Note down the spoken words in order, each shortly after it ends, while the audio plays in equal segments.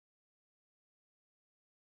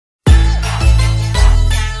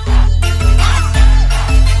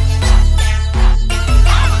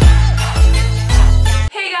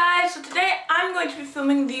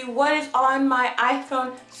what is on my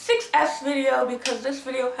iPhone 6s video because this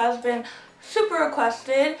video has been super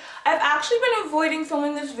requested. I've actually been avoiding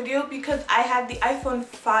filming this video because I had the iPhone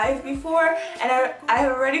 5 before and I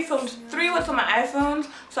had already filmed 3 what's on my iPhones,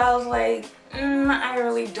 so I was like, I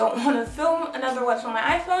really don't want to film another what's on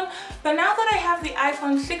my iPhone. But now that I have the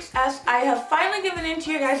iPhone 6s, I have finally given in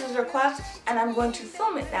to your guys' requests and I'm going to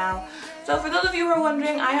film it now. So for those of you who are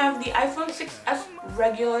wondering, I have the iPhone 6s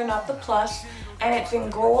regular, not the Plus, and it's in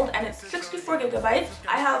gold and it's 64 gigabytes.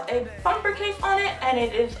 I have a bumper case on it and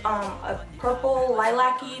it is a purple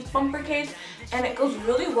lilac-y bumper case and it goes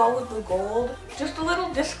really well with the gold. Just a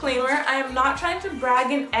little disclaimer, I am not trying to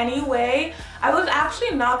brag in any way. I was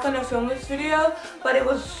actually not going to film this video, but it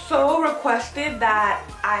was so requested that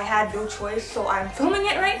I had no choice, so I'm filming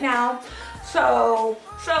it right now. So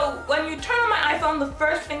when you turn on my iPhone, the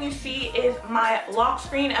first thing you see is my lock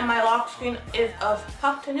screen, and my lock screen is of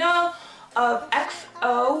Pactanil of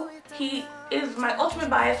Exo. He is my ultimate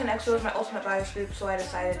bias and Exo is my ultimate bias group, so I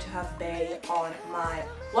decided to have Bae on my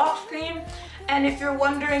lock screen. And if you're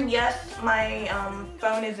wondering, yes, my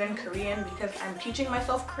phone is in Korean because I'm teaching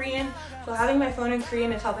myself Korean, so having my phone in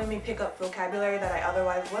Korean is helping me pick up vocabulary that I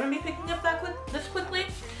otherwise wouldn't be picking up this quickly.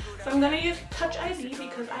 So I'm going to use Touch ID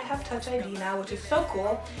because I have Touch ID now, which is so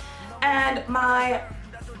cool. And my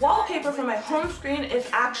wallpaper for my home screen is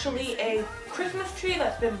actually a Christmas tree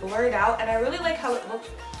that's been blurred out, and I really like how it looks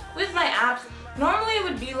with my apps. Normally it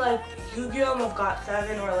would be like Yu-Gi-Oh! Of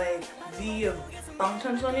GOT7 or like V of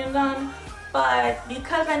Bangtan, but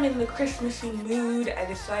because I'm in the Christmassy mood, I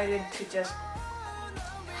decided to just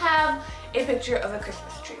have a picture of a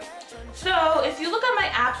Christmas tree. So if you look at my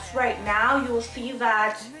apps right now, you will see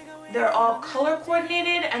that they're all color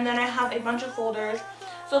coordinated, and then I have a bunch of folders.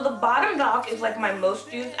 So the bottom dock is like my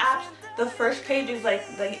most used apps. The first page is like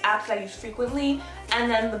the apps I use frequently, and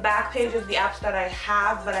then the back page is the apps that I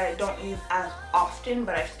have but I don't use as often,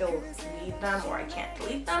 but I still need them or I can't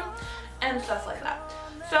delete them and stuff like that.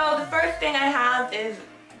 So the first thing I have is,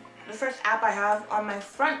 the first app I have on my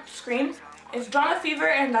front screen is Drama Fever,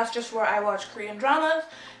 and that's just where I watch Korean dramas.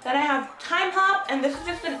 Then I have Time Hop, and this is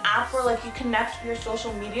just an app where like you connect your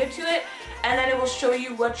social media to it, and then it will show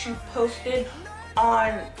you what you posted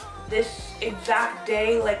on this exact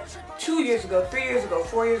day, like 2 years ago, 3 years ago,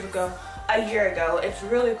 4 years ago, a year ago. It's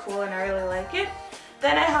really cool and I really like it.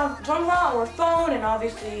 Then I have Donghua or phone, and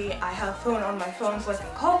obviously I have phone on my phone so I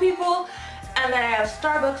can call people. And then I have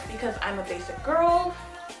Starbucks because I'm a basic girl.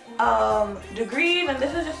 Degrees, and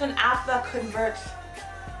this is just an app that converts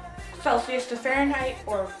Celsius to Fahrenheit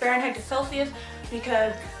or Fahrenheit to Celsius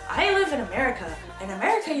because I live in America and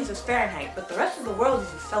America uses Fahrenheit, but the rest of the world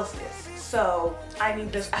uses Celsius. So I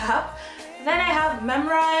need this app. Then I have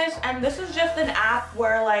Memrise, and this is just an app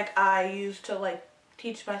where like I use to like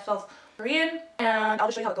teach myself Korean, and I'll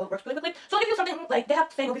just show you how it works really quickly. So it'll give you something like they have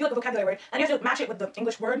to say, it'll give you like a vocabulary word, and you have to match it with the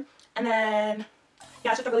English word, and then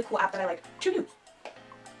yeah, it's just a really cool app that I like to use.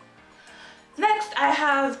 Next, I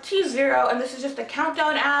have T0, and this is just a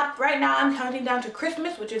countdown app. Right now, I'm counting down to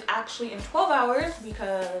Christmas, which is actually in 12 hours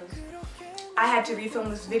because I had to refilm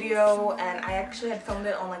this video, and I actually had filmed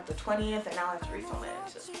it on like the 20th, and now I have to refilm it.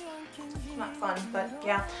 It's just not fun, but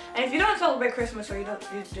yeah. And if you don't celebrate Christmas or you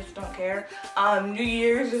just don't care, New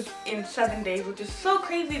Year's is in 7 days, which is so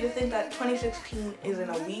crazy to think that 2016 is in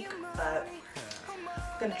a week, but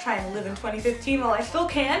gonna try and live in 2015 while I still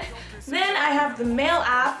can. Then I have the Mail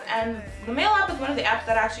app, and the Mail app is one of the apps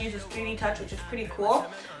that actually uses 3D touch, which is pretty cool,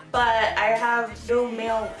 but I have no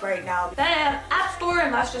mail right now. Then I have App Store,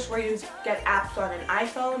 and that's just where you get apps on an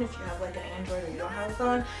iPhone if you have like an Android or you don't have a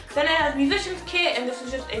phone. Then I have Musician's Kit, and this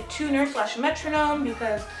is just a tuner / metronome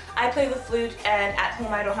because I play the flute and at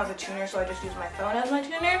home I don't have a tuner, so I just use my phone as my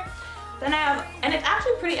tuner. Then I have, and it's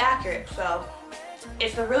actually pretty accurate, so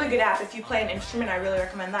it's a really good app. If you play an instrument, I really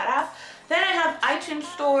recommend that app. Then I have iTunes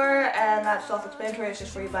Store, and that's self-explanatory. It's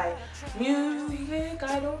just where you buy music.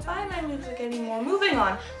 I don't buy my music anymore. Moving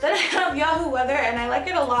on. Then I have Yahoo Weather, and I like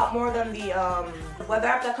it a lot more than the weather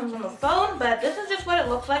app that comes on the phone, but this is just what it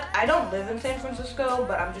looks like. I don't live in San Francisco,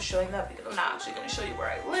 but I'm just showing that because I'm not actually going to show you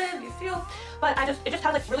where I live, you feel? But it just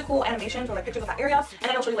has like really cool animations or like pictures of that area, and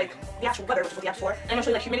then it'll show you like the actual weather, which is what the app's for, and then it'll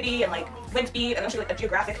show you like humidity and like wind speed, and then it'll show you like a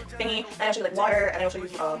geographic thingy, and it'll show you like water, and it'll show you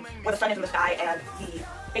where the sun is in the sky and the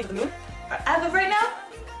phase of the moon as of right now.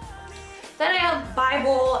 Then I have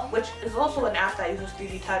Bible, which is also an app that uses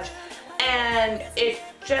 3D touch, and it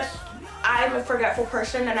just, I'm a forgetful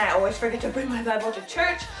person and I always forget to bring my Bible to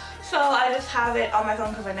church, so I just have it on my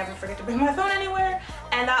phone because I never forget to bring my phone anywhere,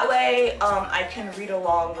 and that way I can read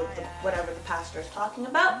along with whatever the pastor is talking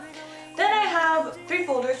about. Then I have 3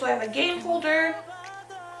 folders, so I have a game folder,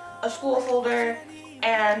 a school folder,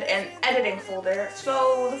 and an editing folder.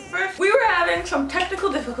 So the first, we were having some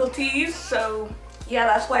technical difficulties, so yeah,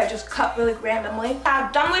 that's why I just cut really randomly. I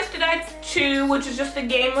have Dumb Ways to Die 2, which is just a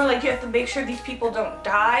game where like you have to make sure these people don't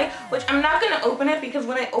die, which I'm not gonna open it because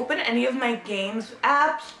when I open any of my games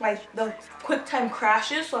apps, like the QuickTime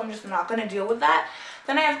crashes, so I'm just not gonna deal with that.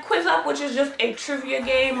 Then I have Quiz Up, which is just a trivia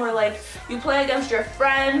game where like you play against your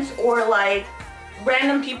friends or like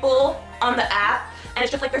random people on the app. And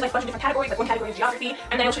it's just like there's like a bunch of different categories. Like one category is geography,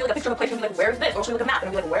 and then it'll show you like a picture of a place and be like, where is this? Or it'll show you like a map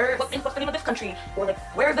and it'll be like, what's the name of this country? Or like,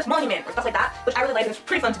 where is this monument? Or stuff like that, which I really like. It's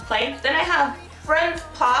pretty fun to play. Then I have Friends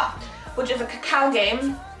Pop, which is a cacao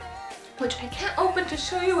game, which I can't open to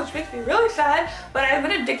show you, which makes me really sad, but I've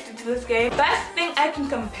been addicted to this game. Best thing I can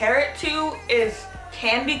compare it to is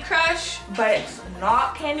Candy Crush, but it's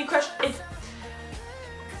not Candy Crush.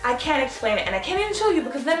 I can't explain it, and I can't even show you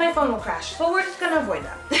because then my phone will crash. So we're just gonna avoid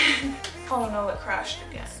that. Oh no, it crashed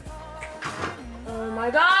again. Oh my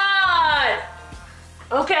god!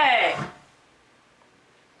 Okay.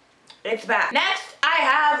 It's back. Next, I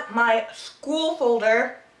have my school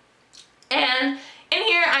folder. And in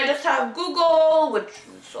here, I just have Google, which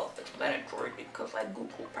is self-explanatory because I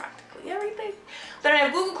Google practically everything. Then I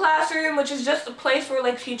have Google Classroom, which is just a place where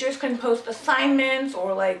like teachers can post assignments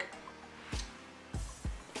or like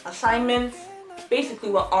assignments. Basically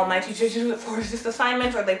what all my teachers use it for is just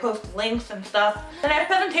assignments, or they post links and stuff. Then I have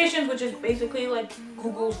Presentations, which is basically like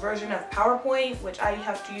Google's version of PowerPoint, which I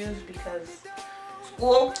have to use because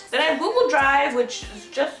school. Then I have Google Drive, which is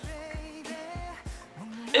just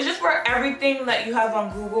where everything that you have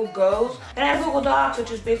on Google goes. Then I have Google Docs,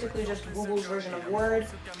 which is basically just Google's version of Word.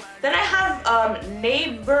 Then I have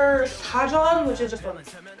Neighbor Sajon, which is just a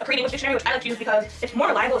Korean English dictionary, which I like to use because it's more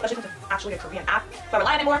reliable, especially since it's actually a Korean app, so I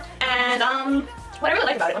rely on it more. And what I really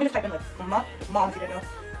like about it, let me just type in like mom if you didn't know.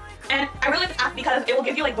 And I really like this app because it will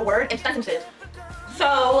give you like the word in sentences.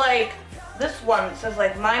 So like this one says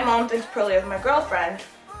like, my mom thinks poorly of my girlfriend.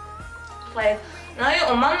 Like, 나의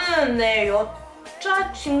엄마는 내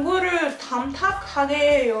여자 친구를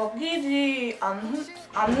탐탁하게 여기지 않는다.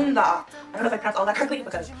 I don't know if I pronounced all that correctly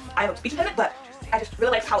because I have a speech impediment, but I just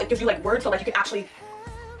really like how it gives you like words so like you can actually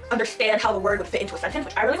understand how the word would fit into a sentence,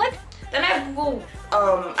 which I really like. Then I have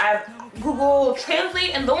Google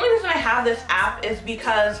Translate, and the only reason I have this app is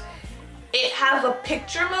because it has a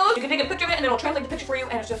picture mode. You can take a picture of it and it'll translate the picture for you,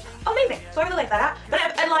 and it's just amazing. So I really like that app. Then I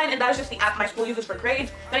have Edline, and that is just the app my school uses for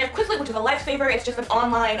grades. Then I have Quizlet, which is a lifesaver. It's just an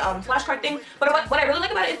online flashcard thing. But what I really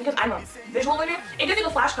like about it is because I'm a visual learner, it gives you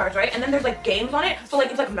the flashcards, right? And then there's like games on it. So like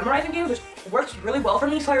it's like memorizing games, which works really well for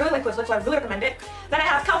me. So I really like Quizlet, so I really recommend it. Then I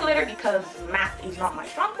have Calculator because math is not my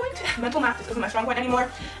strong point. Mental math isn't my strong point anymore.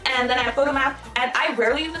 And then I have Photomap, and I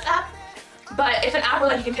rarely use this app. But it's an app where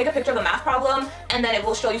like you can take a picture of a math problem and then it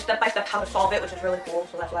will show you step by step how to solve it, which is really cool,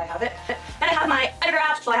 so that's why I have it. Then I have my editor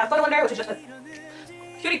apps, so I have Photo Blender, which is just a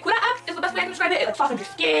Hyurikura app is the best way I can describe it. It like softens your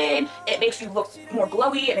skin, it makes you look more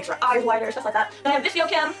glowy, it makes your eyes wider, stuff like that. Then I have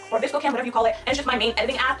ViscoCam, or ViscoCam, whatever you call it, and it's just my main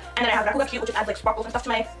editing app. And then I have Rakuga Cute, which adds like sparkles and stuff to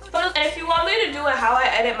my photos. And if you want me to do a how I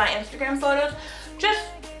edit my Instagram photos, just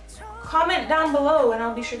comment down below and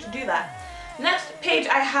I'll be sure to do that. Next page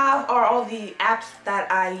I have are all the apps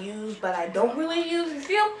that I use but I don't really use, you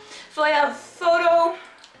feel? So I have Photo,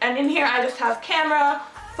 and in here I just have Camera,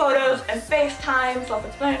 Photos, and FaceTime,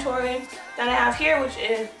 self-explanatory. Then I have here, which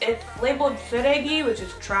is, it's labeled Tsuregi, which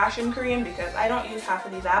is trash in Korean because I don't use half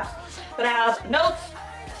of these apps. But I have Notes,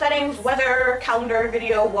 Settings, Weather, Calendar,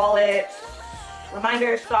 Video, Wallet,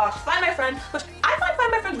 Reminders, Stocks, Find My Friends, which I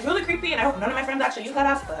find My Friends really creepy, and I hope none of my friends actually use that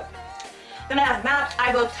app, but... Then I have Maps,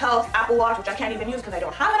 iBooks, Health, Apple Watch, which I can't even use because I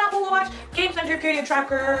don't have an Apple Watch, Game Center, Period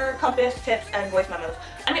Tracker, Compass, Tips, and Voice Memos.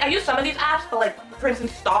 I mean, I use some of these apps, but like, for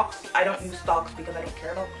instance, Stocks, I don't use Stocks because I don't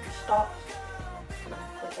care about stocks.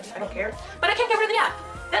 I don't care. But I can't get rid of the app.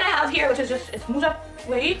 Then I have here, which is just, it's Musa.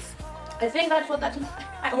 Wait, I think that's what that's,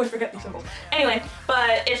 I always forget these symbols. Anyway,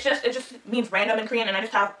 but it just means random in Korean, and I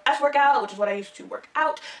just have S-Workout, which is what I use to work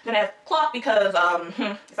out. Then I have Clock because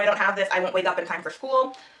if I don't have this, I won't wake up in time for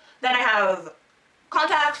school. Then I have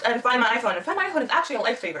Contacts and Find My iPhone, and Find My iPhone is actually a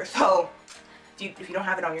lifesaver, so if you don't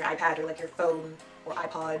have it on your iPad or like your phone or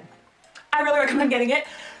iPod, I really recommend getting it.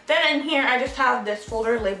 Then in here I just have this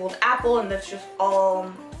folder labeled Apple, and that's just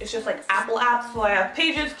all, it's just like Apple apps. So I have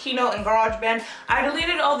Pages, Keynote, and GarageBand. I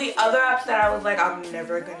deleted all the other apps that I was like, I'm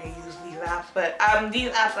never gonna use these apps, but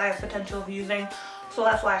these apps I have potential of using, so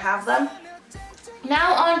that's why I have them.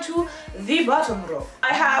 Now on to the bottom row.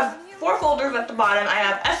 I have 4 folders at the bottom. I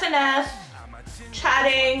have SNS,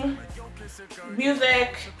 chatting,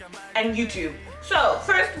 music, and YouTube. So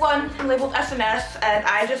first one labeled SNS, and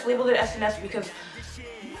I just labeled it SNS because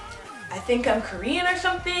I think I'm Korean or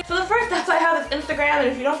something. So the first app I have is Instagram, and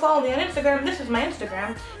if you don't follow me on Instagram, this is my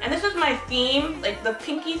Instagram. And this is my theme, like the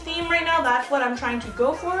pinky theme right now. That's what I'm trying to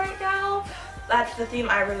go for right now. That's the theme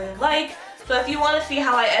I really like. So if you want to see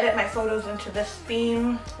how I edit my photos into this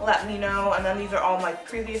theme, let me know. And then these are all my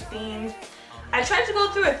previous themes. I tried to go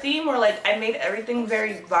through a theme where like I made everything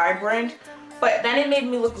very vibrant, but then it made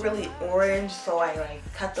me look really orange, so I like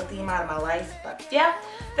cut the theme out of my life. But yeah.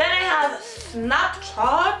 Then I have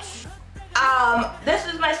Snapchat. This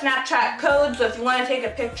is my Snapchat code, so if you want to take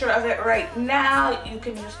a picture of it right now, you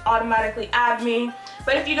can just automatically add me.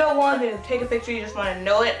 But if you don't want to take a picture, you just want to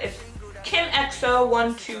know it, it's Kim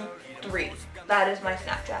Exo-123. That is my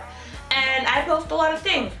Snapchat. And I post a lot of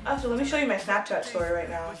things. Oh, so let me show you my Snapchat story right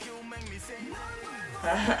now.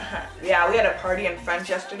 Yeah, we had a party in French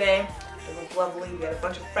yesterday. It was lovely. We had a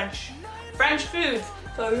bunch of French foods,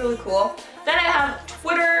 so it was really cool. Then I have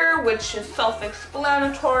Twitter, which is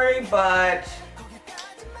self-explanatory, but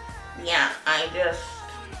yeah, I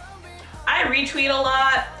retweet a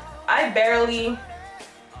lot. I barely,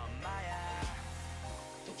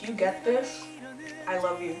 if you get this, I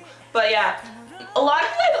love you. But yeah, a lot of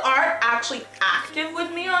you guys aren't actually active with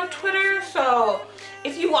me on Twitter, so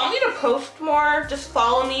if you want me to post more, just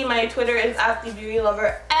follow me. My Twitter is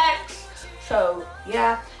 @TheBeautyLover1900. So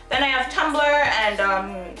yeah. Then I have Tumblr, and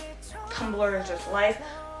Tumblr is just life.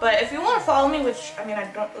 But if you want to follow me, which I mean I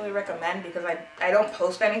don't really recommend because I don't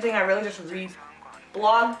post anything, I really just read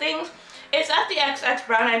blog things. It's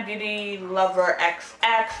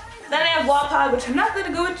 @TheBeautylover1900. Then I have Wattpad, which I'm not going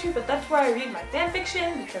to go into, but that's where I read my fan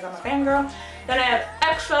fiction because I'm a fangirl. Then I have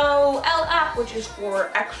Exo app, which is for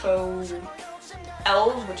Exo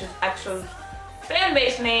L's, which is Exo's fan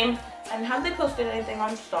base name. And have they posted anything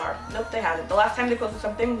on Star? Nope, they haven't. The last time they posted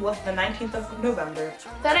something was the 19th of November.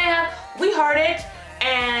 Then I have We Heart It,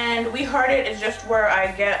 and We Heart It is just where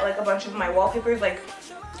I get like a bunch of my wallpapers. Like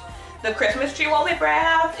the Christmas tree wallpaper I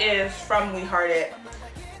have is from We Heart It.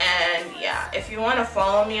 And yeah, if you want to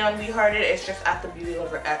follow me on We Heart It, it's just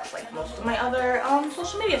 @TheBeautyLover1900, like most of my other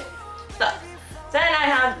social media stuff. Then I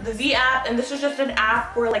have the V app, and this is just an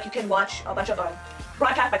app where like you can watch a bunch of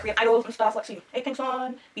broadcast by Korean idols and stuff. Let's see, Apink's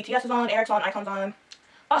on, BTS is on, Eric's on, Icon's on.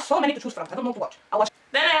 Oh, so many to choose from. I don't know what to watch. I'll watch.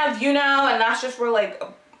 Then I have YouNow, and that's just where like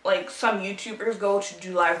some YouTubers go to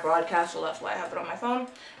do live broadcasts, so that's why I have it on my phone.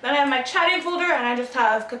 Then I have my chatting folder, and I just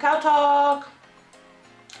have Kakao Talk,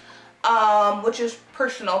 which is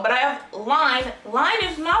personal, but I have Line. Line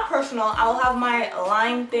is not personal. I'll have my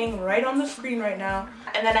Line thing right on the screen right now.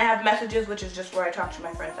 And then I have Messages, which is just where I talk to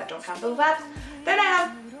my friends that don't have those apps. Then I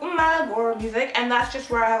have my Music, and that's just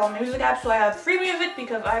where I have all my music apps. So I have free music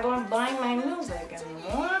because I don't buy my music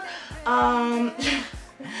anymore.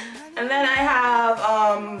 And then I have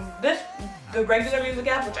the regular music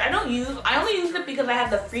app, which I don't use. I only use it because I have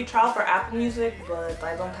the free trial for Apple Music, but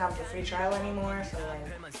I don't have the free trial anymore, so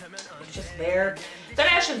it's just there. Then I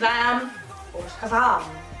have Shazam, or Shazam,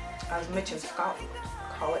 as Mitch and Scott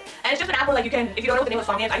call it. And it's just an app where like you can, if you don't know what the name of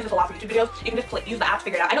the song is, I use this a lot for YouTube videos, you can just use the app to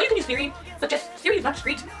figure it out. I know you can use Siri, but just Siri is not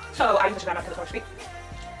discreet, so I use the Shazam app because it's more discreet.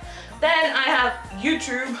 Then I have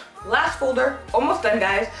YouTube, last folder, almost done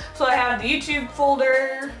guys. So I have the YouTube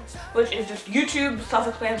folder, which is just YouTube,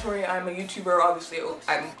 self-explanatory. I'm a YouTuber, obviously.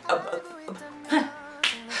 I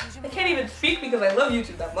can't even speak because I love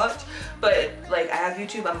YouTube that much. But like I have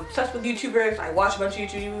YouTube, I'm obsessed with YouTubers. I watch a bunch of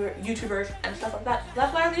YouTubers and stuff like that. So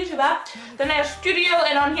that's why I have the YouTube app. Then I have Studio,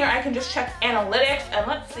 and on here I can just check analytics. And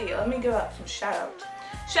let's see, let me give out some shout outs.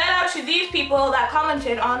 Shout out to these people that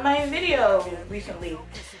commented on my video recently.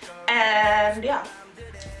 And yeah,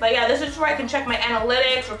 but yeah, this is where I can check my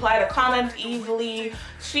analytics, reply to comments easily,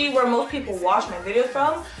 see where most people watch my videos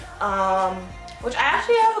from, which I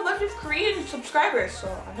actually have a bunch of Korean subscribers, so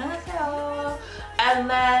I'm gonna say hello. And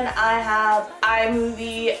then I have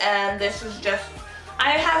iMovie, and this is just,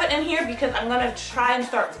 I have it in here because I'm gonna try and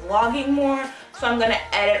start vlogging more, so I'm gonna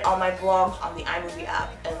edit all my vlogs on the iMovie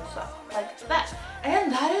app and stuff like that.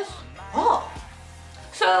 And that is all.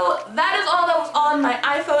 So that is all that was on my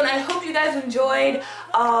iPhone. I hope you guys enjoyed.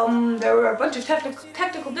 There were a bunch of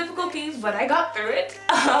technical difficulties, but I got through it.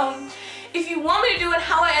 If you want me to do it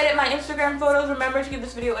how I edit my Instagram photos, remember to give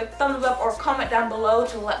this video a thumbs up or comment down below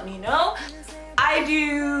to let me know. I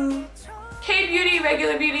do K-beauty,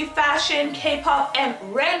 regular beauty, fashion, K-pop, and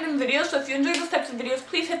random videos. So if you enjoy those types of videos,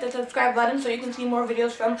 please hit the subscribe button so you can see more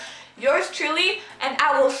videos from yours truly. And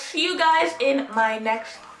I will see you guys in my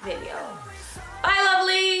next video. Bye,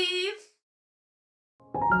 lovelies!